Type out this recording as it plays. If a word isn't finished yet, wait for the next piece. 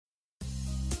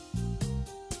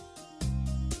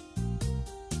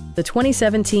the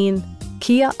 2017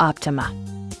 Kia Optima.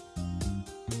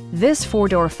 This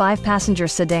four-door, five-passenger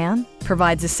sedan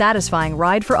provides a satisfying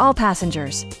ride for all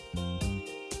passengers.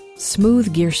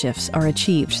 Smooth gear shifts are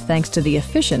achieved thanks to the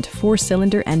efficient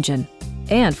four-cylinder engine.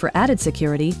 And for added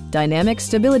security, dynamic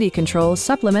stability control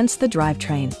supplements the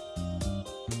drivetrain.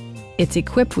 It's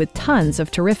equipped with tons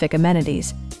of terrific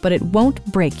amenities, but it won't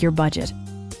break your budget.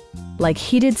 Like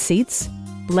heated seats,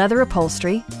 leather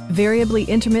upholstery, variably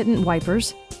intermittent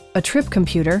wipers, a trip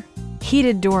computer,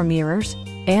 heated door mirrors,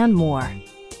 and more.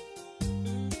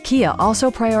 Kia also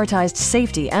prioritized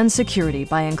safety and security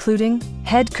by including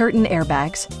head curtain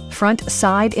airbags, front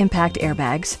side impact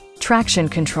airbags, traction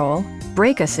control,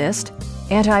 brake assist,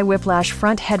 anti-whiplash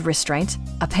front head restraints,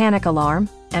 a panic alarm,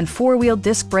 and four-wheel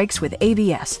disc brakes with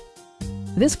ABS.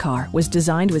 This car was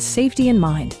designed with safety in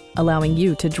mind, allowing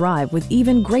you to drive with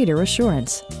even greater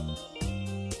assurance.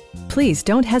 Please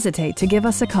don't hesitate to give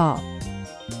us a call.